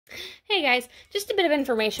Hey guys, just a bit of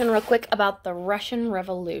information real quick about the Russian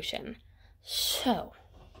Revolution. So,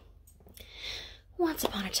 once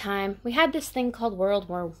upon a time, we had this thing called World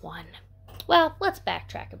War I. Well, let's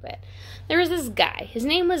backtrack a bit. There was this guy. His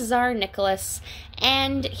name was Tsar Nicholas,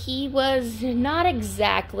 and he was not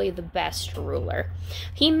exactly the best ruler.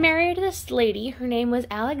 He married this lady. Her name was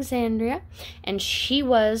Alexandria, and she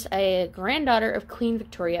was a granddaughter of Queen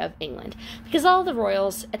Victoria of England, because all the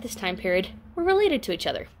royals at this time period were related to each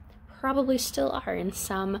other. Probably still are in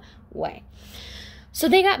some way. So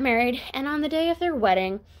they got married, and on the day of their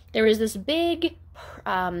wedding, there was this big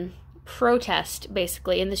protest,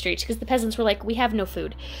 basically, in the streets, because the peasants were like, we have no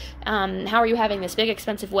food. How are you having this big,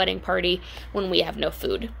 expensive wedding party when we have no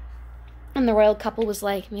food? And the royal couple was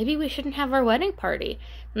like, maybe we shouldn't have our wedding party.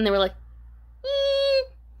 And they were like,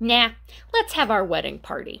 nah, let's have our wedding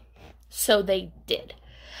party. So they did.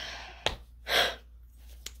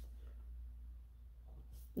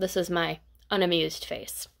 This is my unamused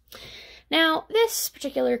face. Now, this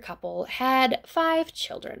particular couple had 5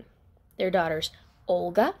 children. Their daughters,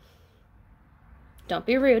 Olga, don't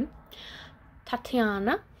be rude,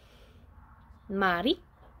 Tatiana, Mari,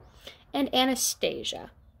 and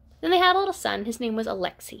Anastasia. Then they had a little son. His name was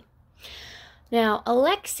Alexei. Now,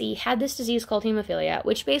 Alexei had this disease called hemophilia,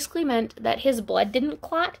 which basically meant that his blood didn't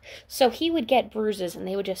clot, so he would get bruises and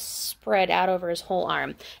they would just spread out over his whole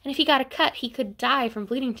arm. And if he got a cut, he could die from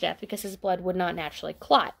bleeding to death because his blood would not naturally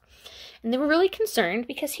clot. And they were really concerned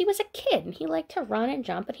because he was a kid and he liked to run and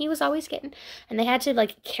jump and he was always getting, and they had to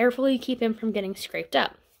carefully keep him from getting scraped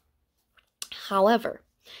up. However,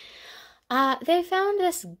 they found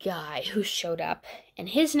this guy who showed up, and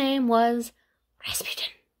his name was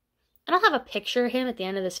Rasputin. And I'll have a picture of him at the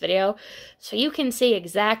end of this video so you can see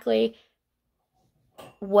exactly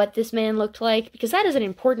what this man looked like, because that is an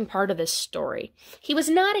important part of this story. He was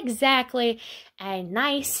not exactly a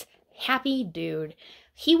nice, happy dude.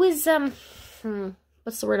 He was,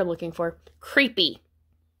 what's the word I'm looking for? Creepy.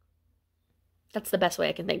 That's the best way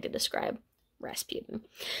I can think to describe Rasputin.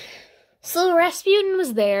 So Rasputin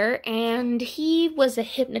was there, and he was a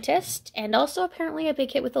hypnotist, and also apparently a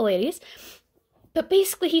big hit with the ladies. But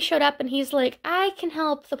basically he showed up, and he's like, I can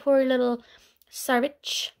help the poor little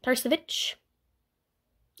Tarsevich.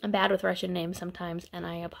 I'm bad with Russian names sometimes, and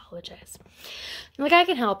I apologize. I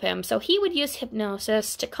can help him. So he would use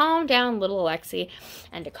hypnosis to calm down little Alexei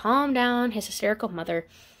and to calm down his hysterical mother,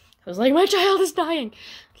 who was like, my child is dying.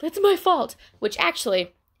 It's my fault. Which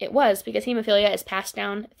actually, it was, because hemophilia is passed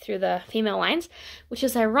down through the female lines, which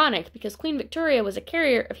is ironic because Queen Victoria was a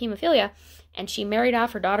carrier of hemophilia, and she married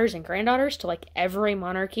off her daughters and granddaughters to every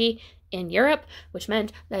monarchy in Europe, which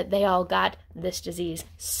meant that they all got this disease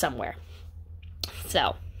somewhere.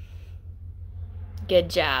 So, good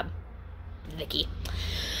job, Vicky.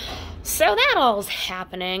 So that all's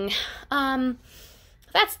happening.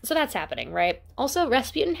 That's happening, right? Also,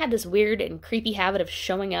 Rasputin had this weird and creepy habit of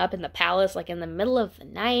showing up in the palace, in the middle of the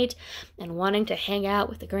night, and wanting to hang out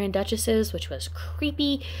with the Grand Duchesses, which was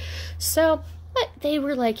creepy. So, but they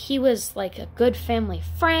were he was a good family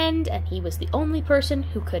friend, and he was the only person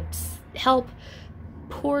who could help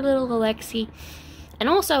poor little Alexei. And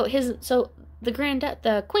also,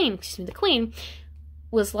 the queen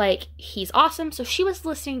was he's awesome, so she was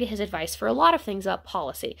listening to his advice for a lot of things about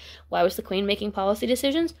policy. Why was the queen making policy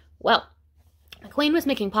decisions? Well, the queen was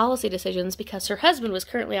making policy decisions because her husband was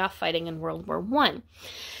currently off fighting in World War I.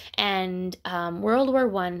 And World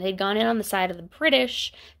War I, they'd gone in on the side of the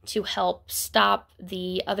British to help stop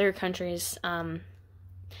the other countries from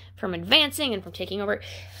advancing and from taking over.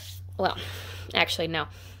 Well, actually, no.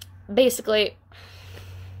 Basically,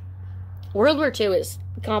 World War II is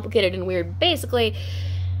complicated and weird. Basically,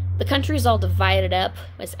 the countries all divided up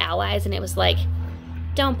as allies, and it was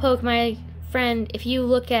don't poke my friend. If you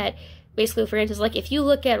look at, basically, for instance, if you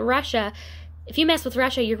look at Russia, if you mess with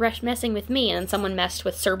Russia, you're messing with me. And then someone messed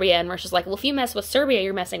with Serbia, and Russia's well, if you mess with Serbia,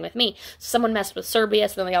 you're messing with me. So someone messed with Serbia,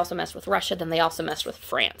 so then they also messed with Russia, then they also messed with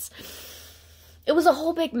France. It was a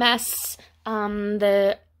whole big mess.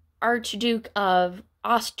 The Archduke of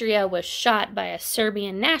Austria was shot by a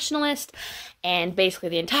Serbian nationalist, and basically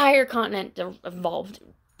the entire continent evolved.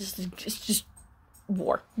 Just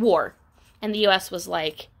war. And the U.S. was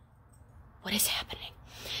like, what is happening?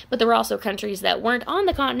 But there were also countries that weren't on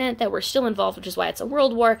the continent that were still involved, which is why it's a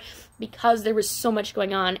world war, because there was so much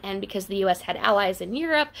going on, and because the U.S. had allies in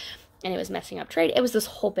Europe, and it was messing up trade. It was this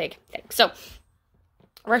whole big thing. So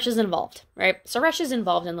Russia's involved, right? So Russia's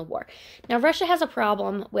involved in the war. Now, Russia has a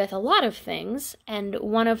problem with a lot of things, and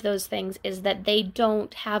one of those things is that they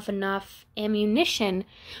don't have enough ammunition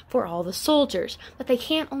for all the soldiers. But they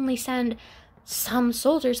can't only send some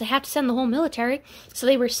soldiers, they have to send the whole military, so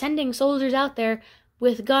they were sending soldiers out there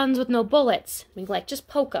with guns with no bullets. I mean, like, just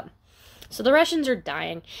poke them. So the Russians are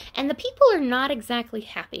dying, and the people are not exactly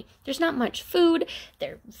happy. There's not much food,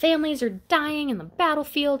 their families are dying in the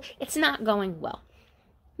battlefield, it's not going well.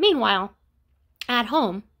 Meanwhile, at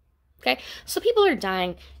home, okay, so people are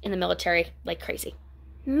dying in the military like crazy.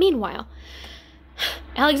 Meanwhile,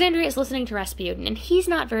 Alexandria is listening to Rasputin, and he's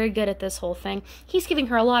not very good at this whole thing. He's giving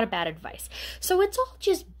her a lot of bad advice. So it's all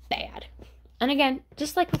just bad. And again,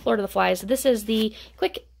 just like with Lord of the Flies, this is the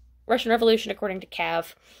quick Russian Revolution according to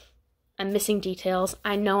Cav. I'm missing details.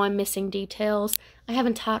 I know I'm missing details. I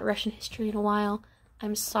haven't taught Russian history in a while.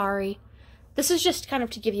 I'm sorry. This is just kind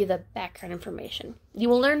of to give you the background information. You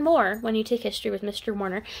will learn more when you take history with Mr.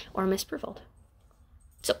 Warner or Miss Pervold.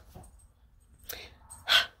 So,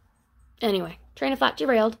 anyway, train of thought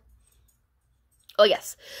derailed. Oh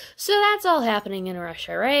yes, so that's all happening in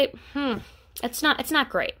Russia, right? It's not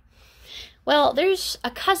great. Well, there's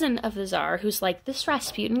a cousin of the Tsar who's like, this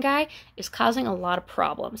Rasputin guy is causing a lot of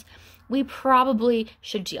problems. We probably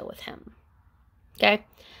should deal with him. Okay?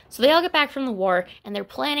 So they all get back from the war, and they're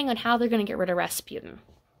planning on how they're going to get rid of Rasputin.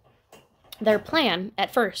 Their plan,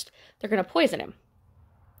 at first, they're going to poison him.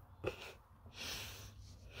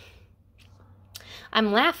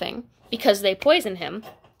 I'm laughing because they poison him,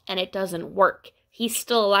 and it doesn't work. He's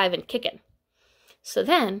still alive and kicking. So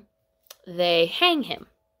then, they hang him.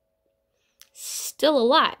 Still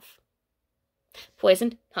alive.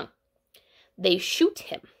 Poisoned, hung. They shoot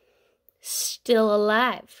him. Still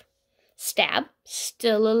alive. Stab,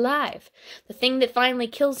 still alive. The thing that finally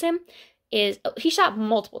kills him is, he shot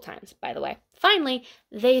multiple times, by the way. Finally,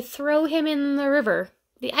 they throw him in the river,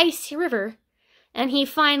 the icy river, and he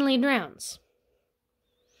finally drowns.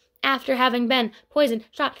 After having been poisoned,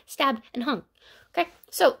 shot, stabbed, and hung. Okay,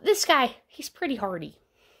 so this guy, he's pretty hardy.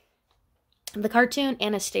 The cartoon,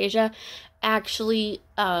 Anastasia, actually,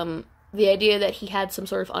 the idea that he had some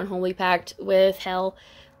sort of unholy pact with hell,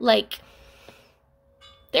 like,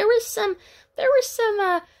 there was some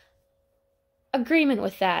agreement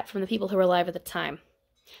with that from the people who were alive at the time.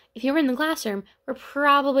 If you were in the classroom, we're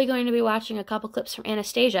probably going to be watching a couple clips from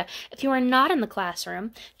Anastasia. If you are not in the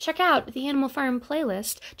classroom, check out the Animal Farm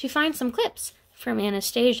playlist to find some clips from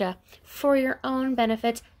Anastasia for your own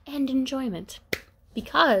benefit and enjoyment.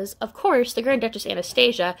 Because, of course, the Grand Duchess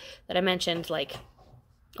Anastasia that I mentioned, like,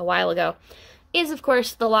 a while ago, is, of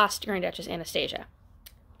course, the lost Grand Duchess Anastasia.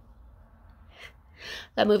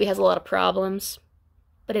 That movie has a lot of problems,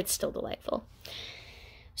 but it's still delightful.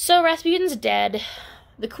 So Rasputin's dead.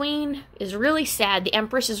 The queen is really sad. The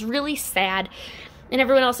empress is really sad. And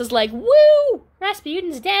everyone else is like, woo!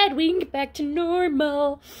 Rasputin's dead. We can get back to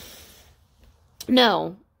normal.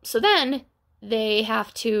 No. So then they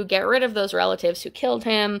have to get rid of those relatives who killed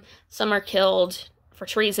him. Some are killed for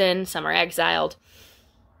treason. Some are exiled.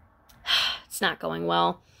 It's not going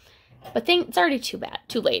well. But it's already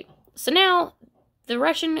too late. So now the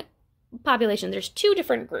Russian population, there's two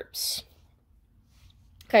different groups,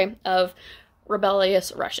 okay, of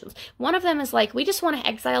rebellious Russians. One of them is like, we just want to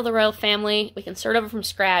exile the royal family. We can start over from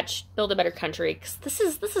scratch, build a better country, because this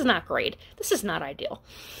is not great. This is not ideal.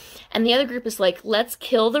 And the other group is like, let's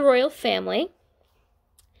kill the royal family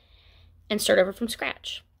and start over from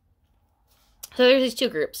scratch. So there's these two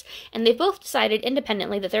groups, and they've both decided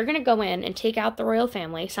independently that they're going to go in and take out the royal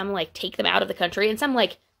family. Some, like, take them out of the country, and some,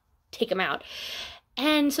 like, take them out.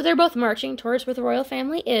 And so they're both marching towards where the royal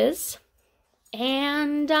family is.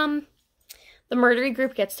 And the murdery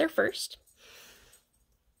group gets there first.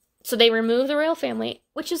 So they remove the royal family,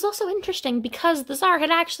 which is also interesting because the Tsar had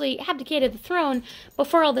actually abdicated the throne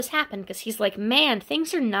before all this happened. Because he's like, man,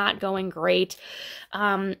 things are not going great.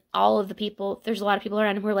 All of the people, there's a lot of people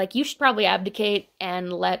around him who are like, you should probably abdicate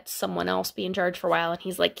and let someone else be in charge for a while. And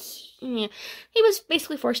he's like, he was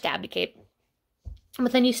basically forced to abdicate.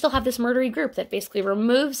 But then you still have this murdery group that basically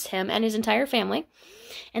removes him and his entire family.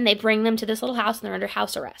 And they bring them to this little house and they're under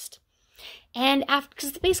house arrest. And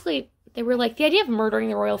because basically they were like, the idea of murdering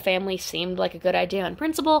the royal family seemed like a good idea on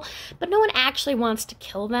principle, but no one actually wants to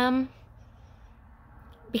kill them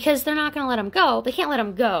because they're not going to let them go. They can't let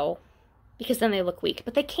them go because then they look weak.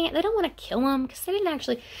 But they don't want to kill them because they didn't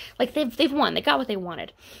actually, like, they've won. They got what they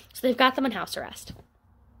wanted. So they've got them in house arrest.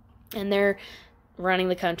 And they're running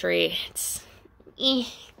the country. It's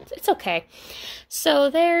okay. So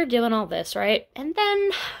they're doing all this, right? And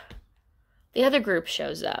then the other group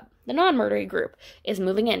shows up. The non-murdery group is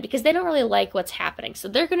moving in because they don't really like what's happening. So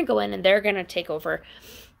they're going to go in and they're going to take over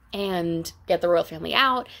and get the royal family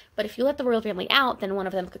out. But if you let the royal family out, then one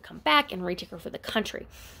of them could come back and retake over the country.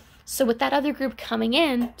 So with that other group coming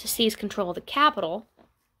in to seize control of the capital,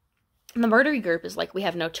 And the murdery group is like, we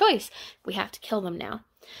have no choice. We have to kill them now.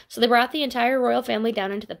 So they brought the entire royal family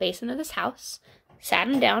down into the basement of this house, sat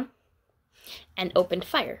them down, and opened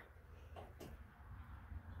fire.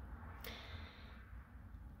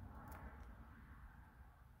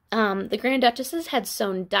 The Grand Duchesses had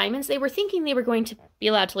sewn diamonds. They were thinking they were going to be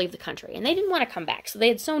allowed to leave the country, and they didn't want to come back. So they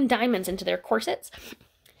had sewn diamonds into their corsets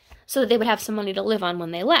so that they would have some money to live on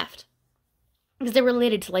when they left. Because they were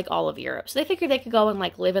related to, like, all of Europe. So they figured they could go and,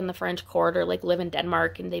 like, live in the French court or, like, live in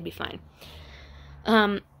Denmark, and they'd be fine.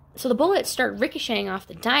 So the bullets start ricocheting off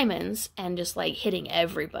the diamonds and just, like, hitting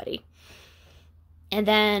everybody. And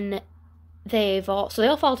then they all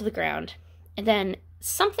fall to the ground. And then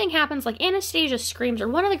something happens, like Anastasia screams, or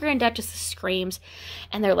one of the Grand Duchesses screams,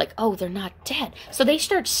 and they're like, oh, they're not dead. So they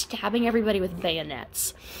start stabbing everybody with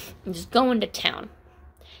bayonets and just going to town.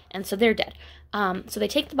 And so they're dead. So they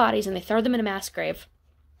take the bodies and they throw them in a mass grave.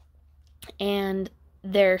 And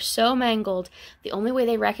they're so mangled, the only way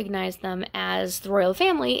they recognize them as the royal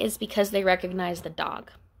family is because they recognize the dog.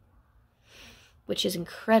 Which is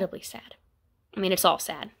incredibly sad. I mean, it's all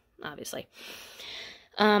sad, obviously.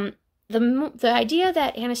 The idea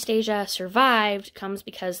that Anastasia survived comes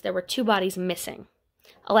because there were 2 bodies missing.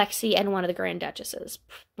 Alexei and one of the Grand Duchesses.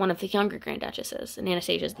 One of the younger Grand Duchesses, and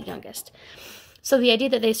Anastasia's the youngest. So the idea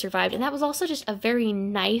that they survived, and that was also just a very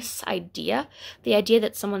nice idea. The idea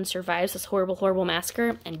that someone survives this horrible, horrible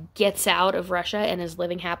massacre and gets out of Russia and is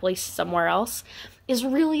living happily somewhere else is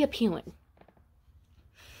really appealing.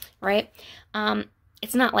 Right?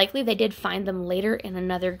 It's not likely. They did find them later in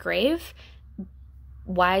another grave.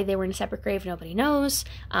 Why they were in a separate grave, nobody knows.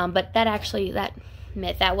 But that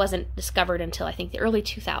myth, that wasn't discovered until, I think, the early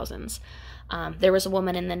 2000s. There was a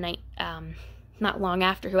woman in the night, not long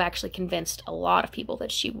after, who actually convinced a lot of people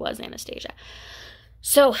that she was Anastasia.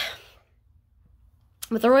 So,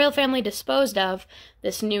 with the royal family disposed of,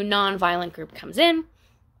 this new non-violent group comes in.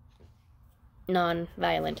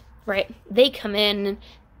 Non-violent, right? They come in,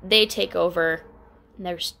 they take over. And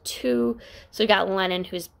there's 2. So we got Lenin,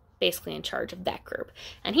 who's basically in charge of that group.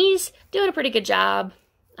 And he's doing a pretty good job.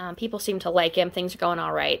 People seem to like him. Things are going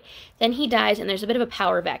all right. Then he dies, and there's a bit of a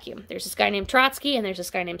power vacuum. There's this guy named Trotsky, and there's this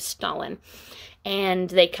guy named Stalin. And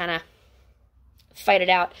they kind of fight it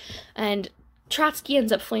out. And Trotsky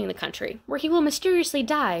ends up fleeing the country, where he will mysteriously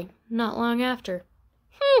die not long after.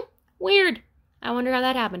 Weird. I wonder how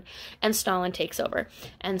that happened. And Stalin takes over.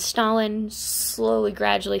 And Stalin slowly,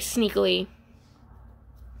 gradually, sneakily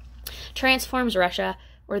transforms Russia,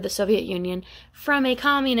 or the Soviet Union, from a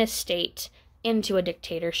communist state into a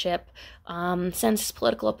dictatorship, sends his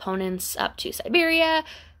political opponents up to Siberia,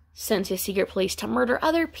 sends his secret police to murder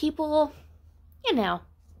other people, you know.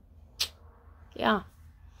 Yeah.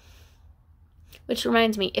 Which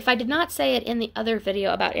reminds me, if I did not say it in the other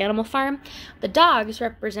video about Animal Farm, the dogs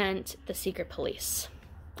represent the secret police.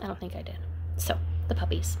 I don't think I did. So, the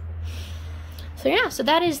puppies. So yeah, so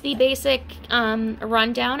that is the basic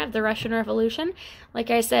rundown of the Russian Revolution. Like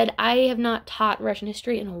I said, I have not taught Russian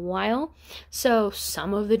history in a while, so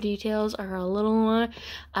some of the details are a little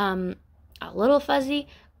fuzzy,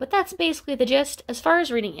 but that's basically the gist. As far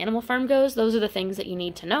as reading Animal Farm goes, those are the things that you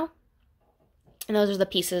need to know, and those are the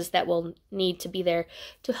pieces that will need to be there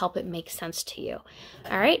to help it make sense to you.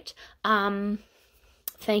 All right,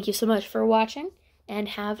 thank you so much for watching, and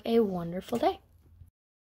have a wonderful day.